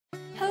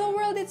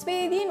world, it's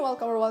Bea and I'm.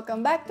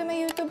 Welcome back to my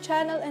YouTube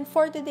channel, and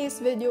for today's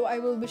video, I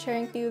will be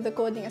sharing to you the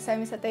coding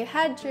assignments that I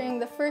had during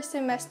the first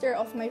semester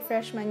of my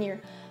freshman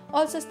year.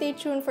 Also, stay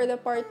tuned for the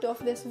part 2 of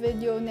this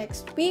video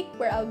next week,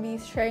 where I'll be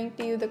sharing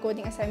to you the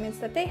coding assignments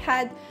that I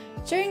had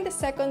during the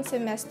second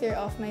semester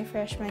of my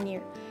freshman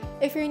year.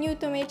 If you're new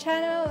to my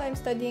channel, I'm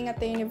studying at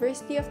the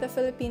University of the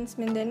Philippines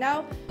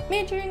Mindanao,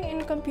 majoring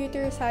in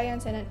computer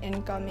science and an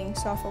incoming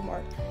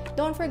sophomore.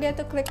 Don't forget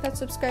to click that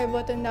subscribe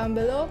button down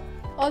below.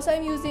 Also,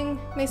 I'm using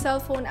my cell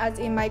phone as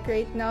a mic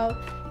right now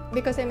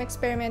because I'm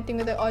experimenting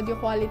with the audio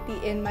quality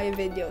in my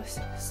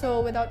videos.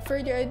 So without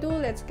further ado,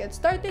 let's get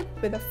started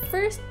with the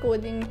first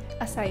coding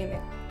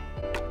assignment.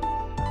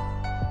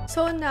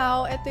 So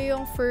now, ito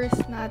yung first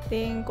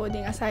nating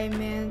coding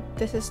assignment.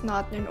 This is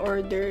not in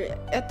order.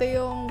 Ito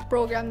yung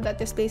program that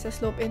displays a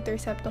slope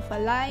intercept of a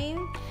line.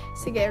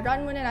 Sige,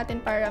 run muna natin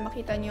para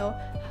makita nyo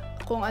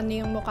kung ano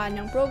yung mukha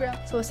ng program.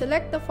 So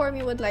select the form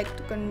you would like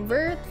to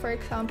convert. For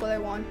example,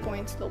 I want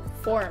point slope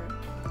form.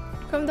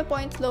 From the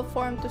point slope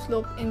form to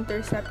slope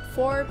intercept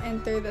form,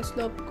 enter the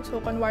slope.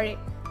 So kunwari,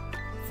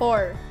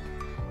 4.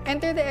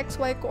 Enter the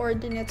xy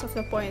coordinates of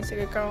the point.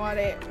 Sige,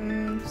 kunwari,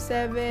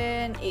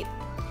 7, 8.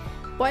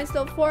 Point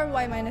slope form,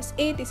 y minus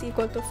 8 is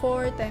equal to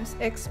 4 times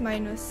x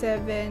minus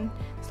 7.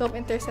 Slope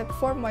intercept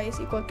form, y is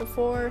equal to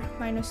 4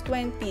 minus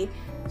 20.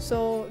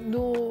 So,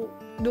 do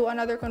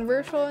another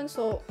conversion.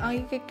 So,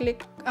 ang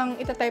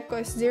itatype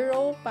ko is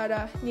 0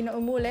 para hindi na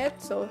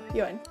umulit. So,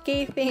 yun.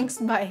 Okay,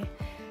 thanks, bye.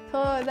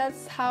 So,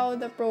 that's how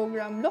the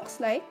program looks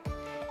like.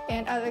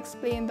 And I'll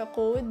explain the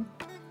code.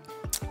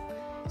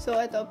 So,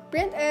 ito,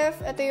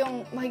 printf, ito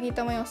yung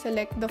makikita mo yung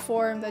select the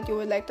form that you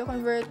would like to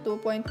convert to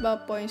point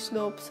bob, point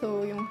slope.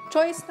 So, yung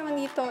choice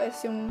naman dito is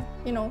yung,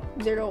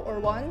 0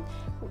 or 1.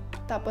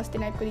 Tapos,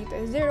 tinype ko dito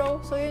is 0.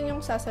 So, yun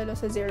yung sasalo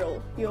sa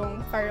 0, yung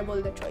variable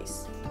the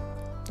choice.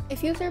 If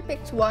user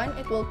picks 1,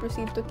 it will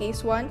proceed to case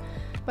 1.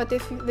 But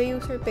if the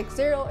user picks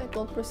 0, it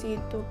will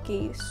proceed to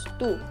case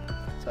 2.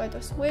 So,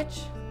 ito,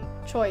 switch,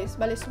 choice.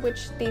 Bali,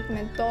 switch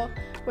statement to,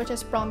 which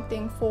is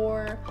prompting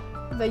for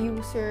the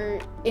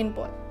user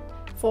input.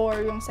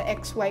 For yung sa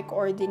xy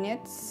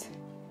coordinates,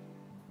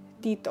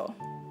 dito.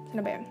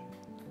 Saan ba yan?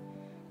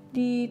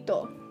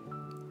 Dito.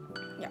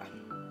 Yeah.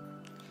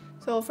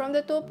 So, from the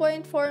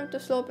 2-point form to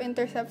slope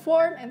intercept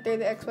form, enter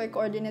the xy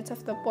coordinates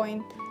of the point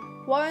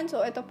 1.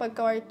 So, ito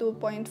pagka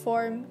 2-point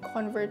form,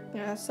 convert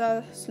nyo sa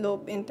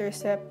slope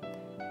intercept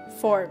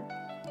form.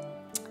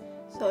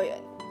 So, yan.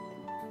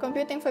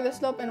 Computing for the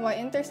slope and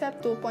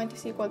y-intercept, 2-point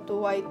is equal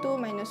to y2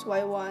 minus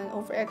y1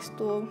 over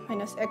x2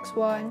 minus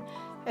x1.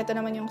 Ito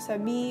naman yung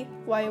sa B,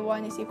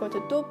 y1 is equal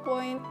to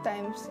 2-point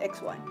times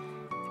x1.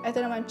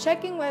 Ito naman,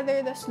 checking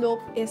whether the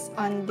slope is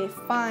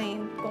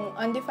undefined. Kung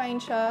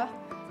undefined siya,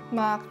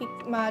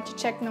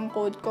 ma-check ng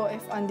code ko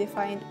if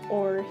undefined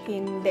or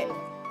hindi.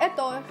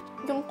 Ito,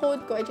 yung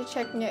code ko,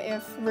 i-check niya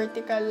if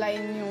vertical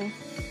line yung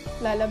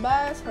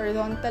lalabas,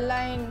 horizontal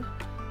line.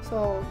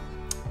 So,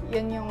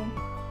 yun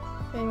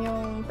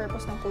yung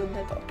purpose ng code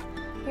na to.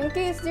 Yung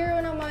case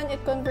 0 naman,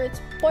 it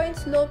converts point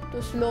slope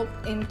to slope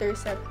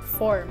intercept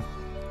form.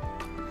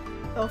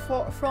 So,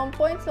 from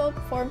point slope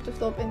form to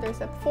slope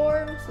intercept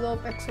form,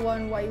 slope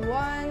x1,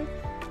 y1.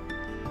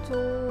 So,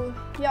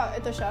 yeah,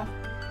 ito siya.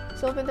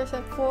 Slope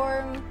intercept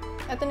form.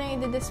 Ito na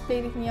yung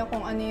i-display niya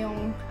kung ano yung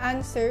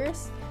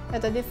answers.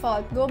 Ito,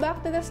 default. Go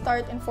back to the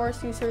start and force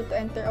user to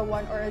enter a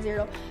 1 or a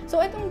 0. So,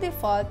 itong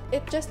default,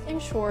 it just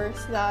ensures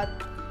that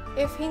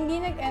if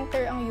hindi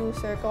nag-enter ang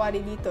user,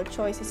 kawari dito,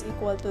 choice is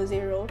equal to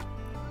 0,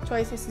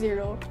 choice is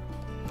 0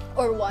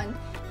 or 1,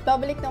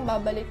 babalik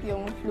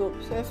yung loop.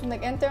 So, if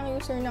nag-enter ang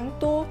user ng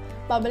 2,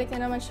 babalik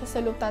na naman siya sa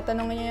loop.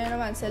 Tatanungin niya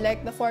naman,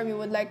 select the form you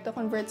would like to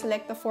convert,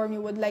 select the form you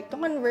would like to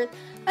convert,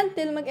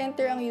 until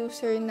mag-enter ang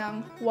user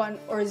ng 1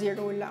 or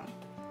 0 lang.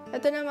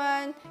 Ito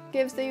naman,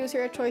 gives the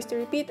user a choice to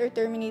repeat or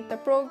terminate the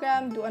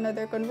program, do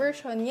another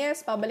conversion.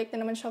 Yes, pabalik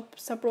na naman siya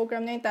sa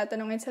program na yun.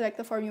 Tatanungin,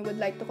 select the form you would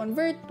like to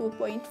convert,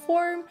 2-point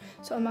form.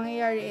 So, ang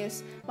mangyayari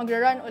is,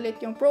 magra-run ulit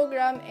yung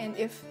program, and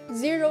if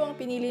 0 ang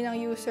pinili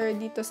ng user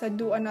dito sa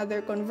do another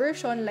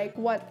conversion, like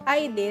what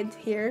I did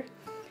here,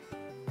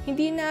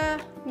 hindi na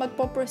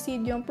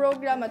magpo-proceed yung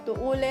program at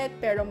uulit,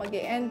 pero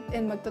mag-e-end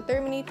and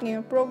magto-terminate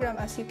na yung program.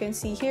 As you can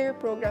see here,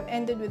 program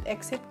ended with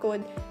exit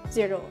code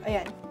 0.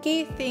 Ayan.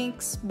 Okay,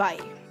 thanks,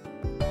 bye.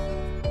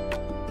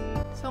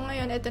 So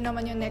ngayon, ito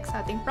naman yung next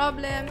ating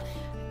problem.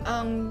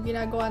 Ang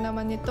ginagawa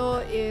naman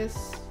nito is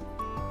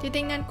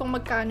titingnan kung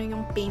magkano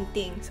yung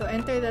painting. So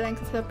enter the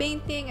length of the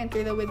painting,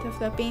 enter the width of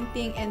the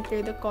painting, enter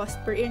the cost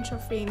per inch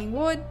of framing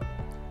wood,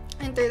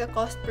 enter the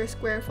cost per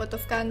square foot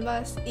of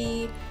canvas.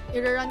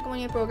 I-run ko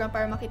muna yung program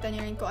para makita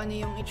niyo rin kung ano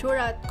yung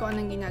itsura at kung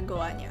anong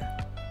ginagawa niya.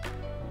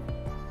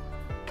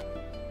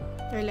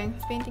 Their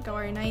length of painting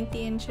are 90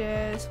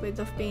 inches,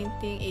 width of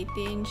painting 80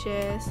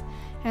 inches.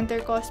 Enter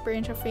cost per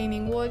inch of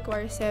framing wood,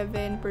 square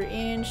 7 per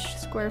inch.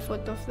 Square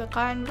foot of the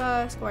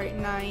canvas, square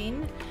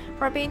 9.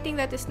 For a painting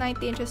that is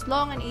 90 inches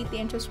long and 80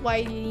 inches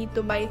wide, you need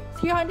to buy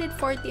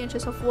 340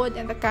 inches of wood,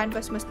 and the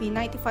canvas must be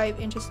 95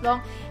 inches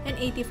long and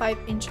 85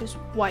 inches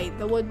wide.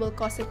 The wood will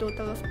cost a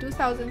total of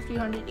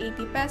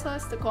 2,380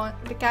 pesos. The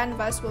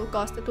canvas will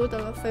cost a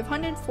total of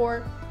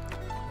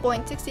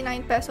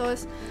 504.69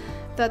 pesos.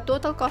 The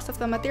total cost of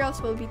the materials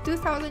will be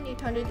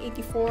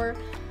 2,884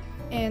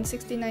 and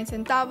 69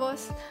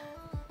 centavos.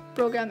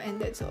 Program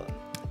ended. So,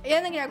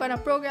 ayan ang ginagawa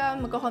ng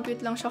program.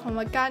 Magko-compute lang siya kung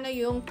magkano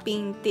yung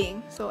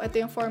painting. So,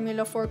 ito yung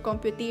formula for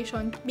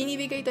computation.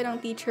 Binibigay ito ng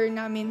teacher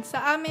namin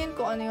sa amin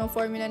kung ano yung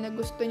formula na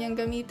gusto niyang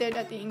gamitin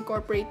at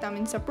i-incorporate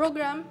namin sa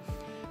program.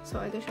 So,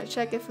 ito siya.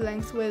 Check if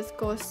length, width,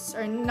 costs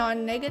are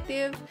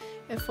non-negative.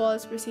 If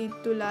false, proceed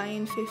to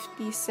line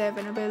 57.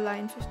 About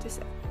line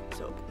 57.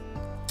 So,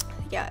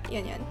 yeah,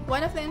 yan.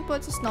 One of the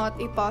inputs is not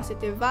a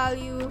positive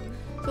value.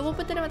 So,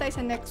 pupunta naman tayo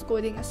sa next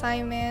coding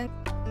assignment.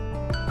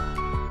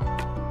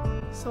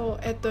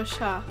 So, eto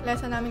siya.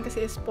 Lesson namin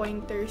kasi is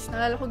pointers.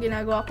 Nalala ko,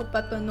 ginagawa ko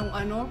pa to nung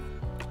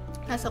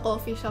nasa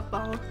coffee shop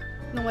ako,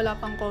 nung wala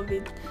pang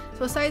COVID.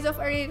 So, size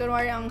of array,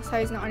 kunwari ang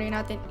size ng array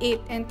natin,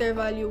 8, enter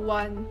value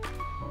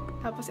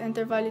 1. Tapos,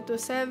 enter value 2,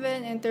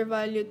 7, enter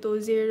value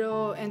 2,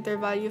 0, enter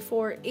value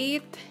 4,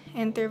 8,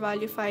 enter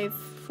value 5,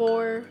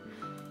 4,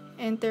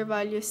 enter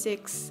value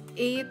 6,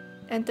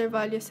 8, enter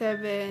value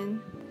 7,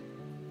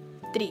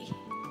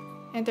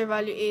 3, enter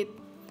value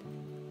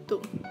 8,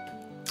 2.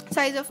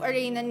 Size of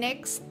array na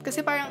next,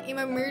 kasi parang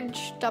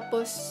i-merge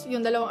tapos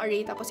yung dalawang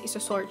array tapos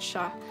isosort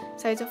siya.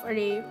 Size of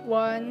array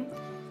 1,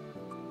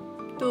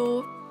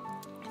 2,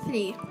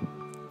 3.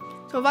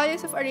 So,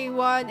 values of array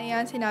 1,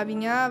 ayan, sinabi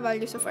niya.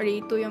 Values of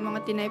array 2, yung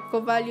mga tinype ko.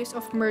 Values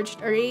of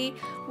merged array,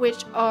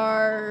 which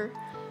are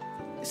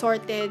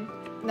sorted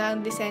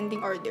ng descending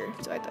order.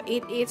 So, ito,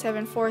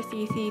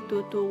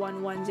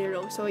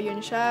 887433221110. So, yun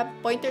siya.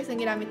 Pointers na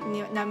ginamit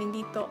namin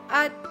dito.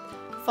 At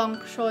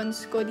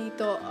functions ko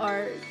dito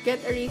are get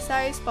array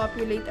size,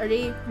 populate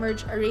array,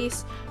 merge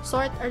arrays,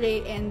 sort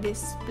array, and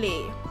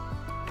display.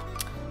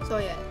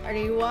 So, yan.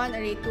 Array 1,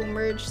 array 2,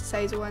 merge,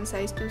 size 1,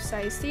 size 2,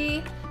 size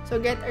 3.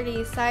 So, get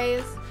array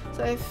size.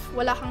 So, if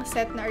wala kang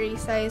set na array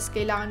size,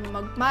 kailangan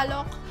mo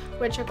mag-malloc,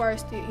 which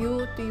requires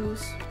you to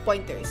use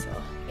pointers. So,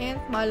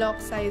 int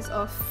malloc size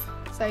of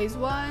size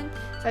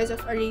 1, size of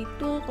array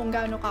 2, kung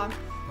gaano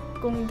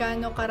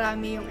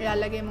karami yung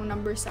ilalagay mong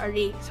numbers sa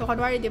array. So,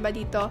 kunwari, di ba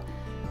dito,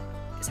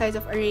 size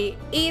of array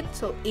 8,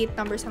 so 8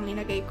 numbers ang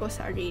linagay ko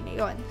sa array na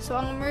yon. So,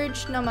 ang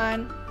merge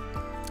naman,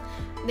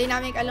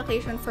 dynamic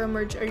allocation for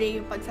merge array,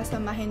 yung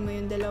pagsasamahin mo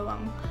yung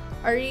dalawang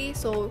array.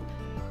 So,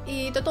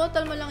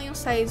 ito-total mo lang yung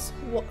size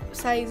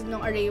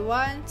ng array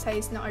 1,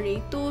 size ng array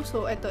 2.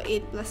 So, ito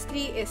 8 plus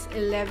 3 is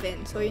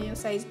 11. So, yun yung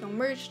size ng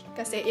merge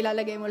kasi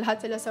ilalagay mo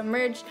lahat sila sa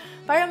merge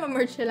para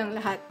ma-merge silang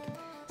lahat.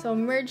 So,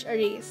 merge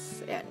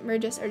arrays. Ayan,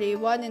 merges array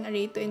 1 and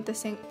array 2 into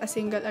a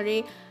single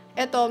array.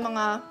 Ito,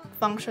 mga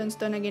functions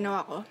to na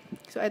ginawa ko.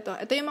 So, ito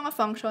yung mga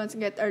functions.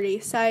 Get array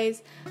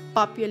size,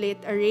 populate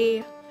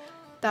array,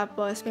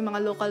 tapos may mga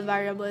local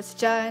variables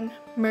dyan,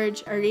 merge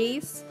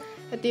arrays.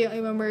 Ito yung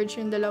i-merge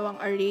yung dalawang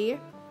array.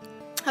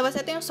 Tapos,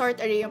 ito yung sort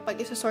array, yung pag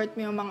isa-sort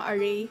mo yung mga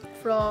array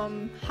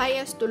from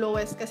highest to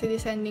lowest kasi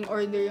descending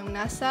order yung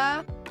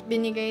nasa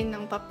binigay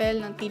ng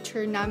papel ng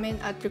teacher namin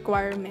at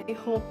requirement. I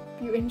hope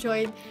you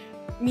enjoyed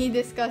me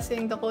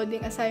discussing the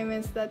coding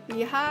assignments that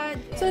we had.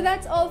 So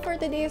that's all for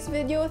today's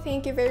video.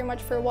 Thank you very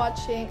much for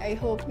watching. I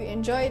hope you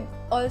enjoyed.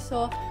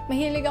 Also,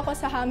 mahilig ako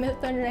sa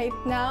Hamilton right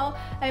now.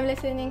 I'm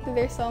listening to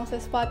their songs sa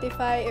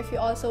Spotify. If you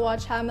also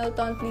watch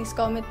Hamilton, please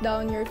comment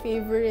down your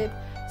favorite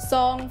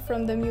song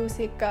from the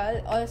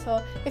musical.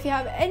 Also, if you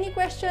have any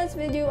questions,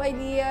 video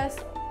ideas,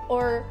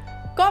 or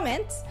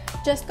comments,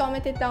 just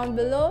comment it down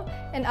below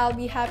and I'll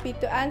be happy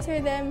to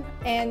answer them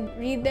and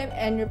read them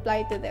and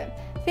reply to them.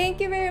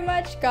 Thank you very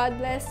much. God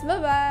bless.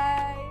 Bye-bye.